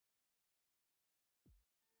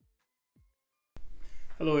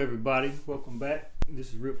Hello everybody, welcome back.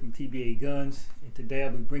 This is Rip from TBA Guns, and today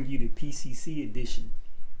I'll be bringing you the PCC edition.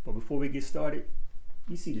 But before we get started,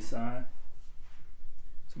 you see the sign.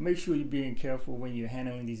 So make sure you're being careful when you're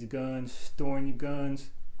handling these guns, storing your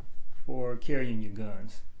guns, or carrying your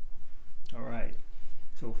guns. Alright,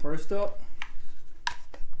 so first up,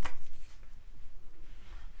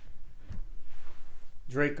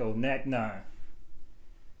 Draco NAC-9.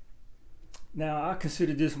 Now, I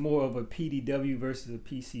consider this more of a PDW versus a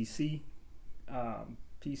PCC.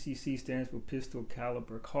 PCC stands for pistol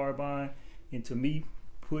caliber carbine, and to me,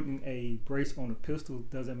 putting a brace on a pistol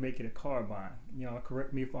doesn't make it a carbine. You know,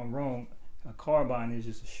 correct me if I'm wrong, a carbine is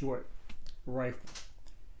just a short rifle.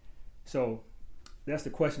 So that's the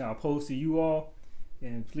question I'll pose to you all,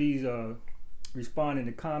 and please respond in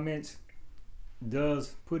the comments.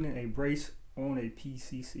 Does putting a brace on a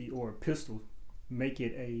PCC or a pistol make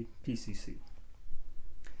it a PCC?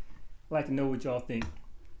 I'd like to know what y'all think.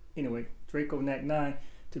 Anyway, Draco NAC-9,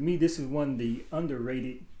 to me this is one of the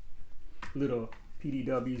underrated little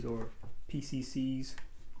PDWs or PCCs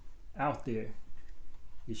out there.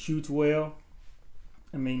 It shoots well.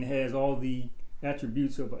 I mean, it has all the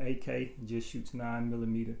attributes of an AK. It just shoots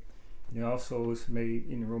 9mm. And it also is made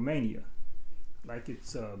in Romania, like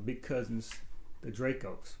its big cousins, the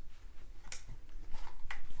Dracos.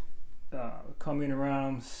 Coming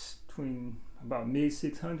around between about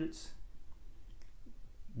mid-600s,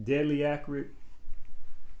 deadly accurate,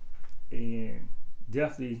 and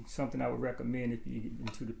definitely something I would recommend if you get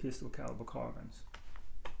into the pistol caliber carbines.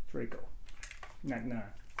 Draco NAC-9.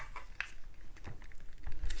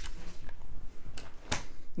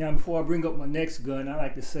 Now, before I bring up my next gun, I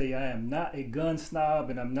like to say I am not a gun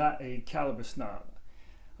snob and I'm not a caliber snob.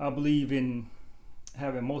 I believe in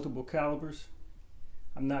having multiple calibers.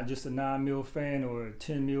 I'm not just a 9mm fan or a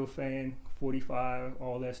 10mm fan, 45,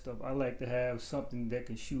 all that stuff. I like to have something that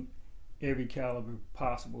can shoot every caliber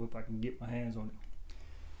possible if I can get my hands on it.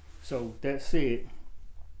 So that said,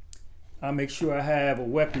 I make sure I have a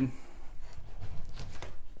weapon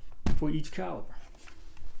for each caliber.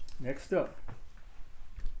 Next up,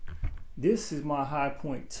 this is my High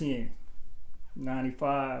Point 10,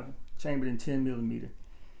 95 chambered in 10mm.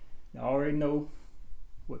 Now, I already know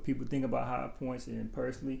what people think about high points, and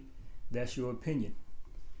personally, that's your opinion.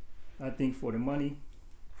 I think for the money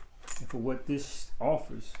and for what this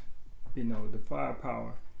offers, you know, the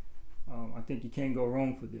firepower, I think you can't go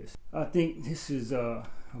wrong for this. I think this is a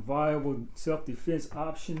viable self-defense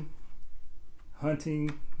option,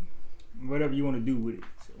 hunting, whatever you want to do with it.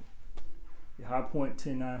 So, the High Point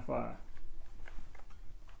 1095.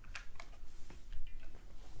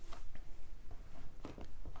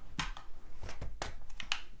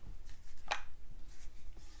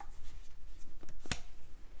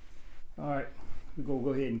 Alright, we're going to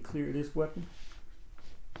go ahead and clear this weapon.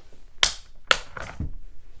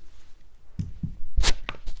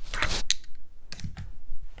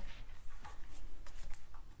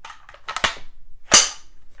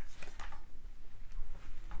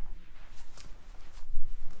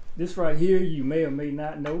 This right here, you may or may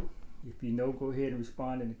not know. If you know, go ahead and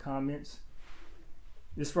respond in the comments.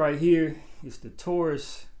 This right here is the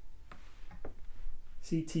Taurus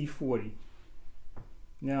CT-40.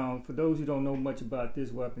 Now, for those who don't know much about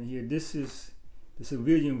this weapon here, this is the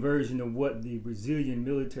civilian version of what the Brazilian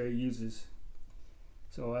military uses.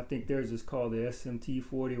 So I think theirs is called the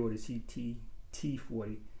SMT-40 or the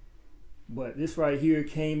CT-40. But this right here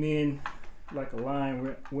came in like a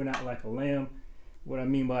lion, went out like a lamb. What I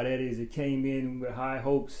mean by that is it came in with high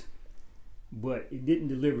hopes, but it didn't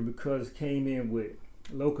deliver because it came in with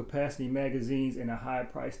low capacity magazines and a high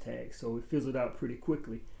price tag. So it fizzled out pretty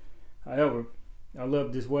quickly. However, I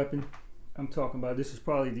love this weapon. I'm talking about, this is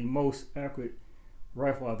probably the most accurate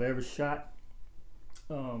rifle I've ever shot.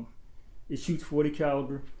 It shoots 40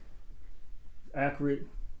 caliber, accurate,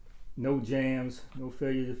 no jams, no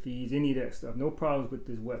failure to feeds, any of that stuff. No problems with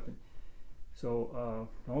this weapon. So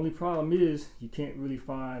the only problem is you can't really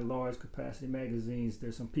find large capacity magazines.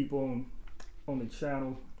 There's some people on the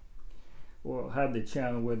channel, or have the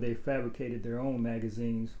channel, where they fabricated their own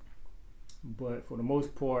magazines. But for the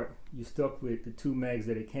most part, you're stuck with the 2 mags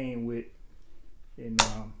that it came with, and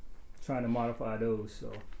trying to modify those.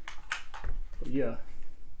 So, but yeah,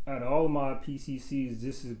 out of all of my PCCs,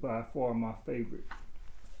 this is by far my favorite.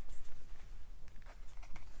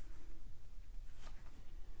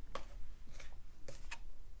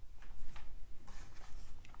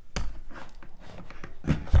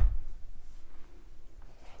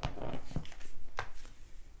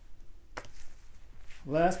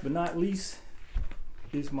 Last but not least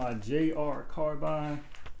is my JR carbine,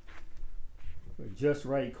 or Just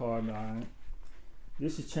Right carbine.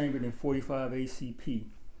 This is chambered in 45 ACP.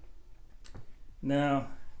 Now,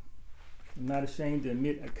 I'm not ashamed to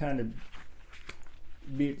admit I kind of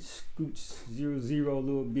scooch 0 a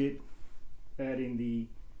little bit, adding the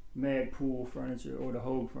Magpul furniture or the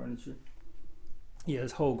Hogue furniture. Yeah,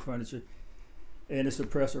 it's Hogue furniture. And the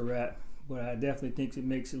suppressor wrap, but I definitely think it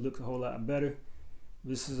makes it look a whole lot better.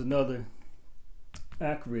 This is another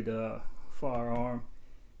accurate firearm.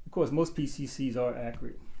 Of course, most PCCs are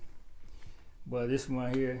accurate, but this one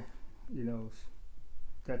right here, you know,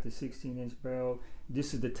 got the 16-inch barrel.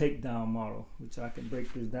 This is the takedown model, which I can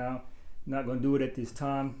break this down. I'm not going to do it at this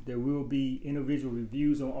time. There will be individual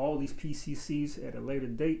reviews on all these PCCs at a later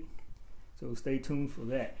date, so stay tuned for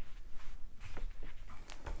that.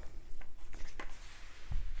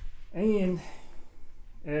 And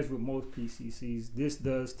as with most PCCs, this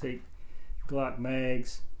does take Glock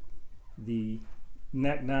mags. The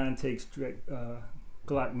NAC-9 takes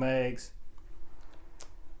Glock mags,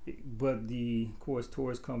 but of course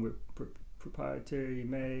Taurus come with proprietary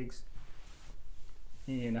mags,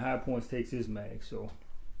 and the High Points takes his mag. So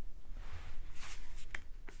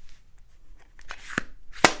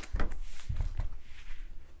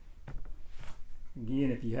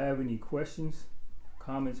again, if you have any questions,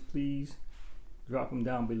 comments, please drop them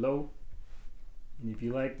down below. And if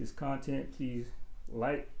you like this content, please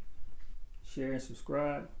like, share, and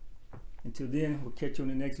subscribe. Until then, we'll catch you on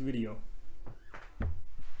the next video.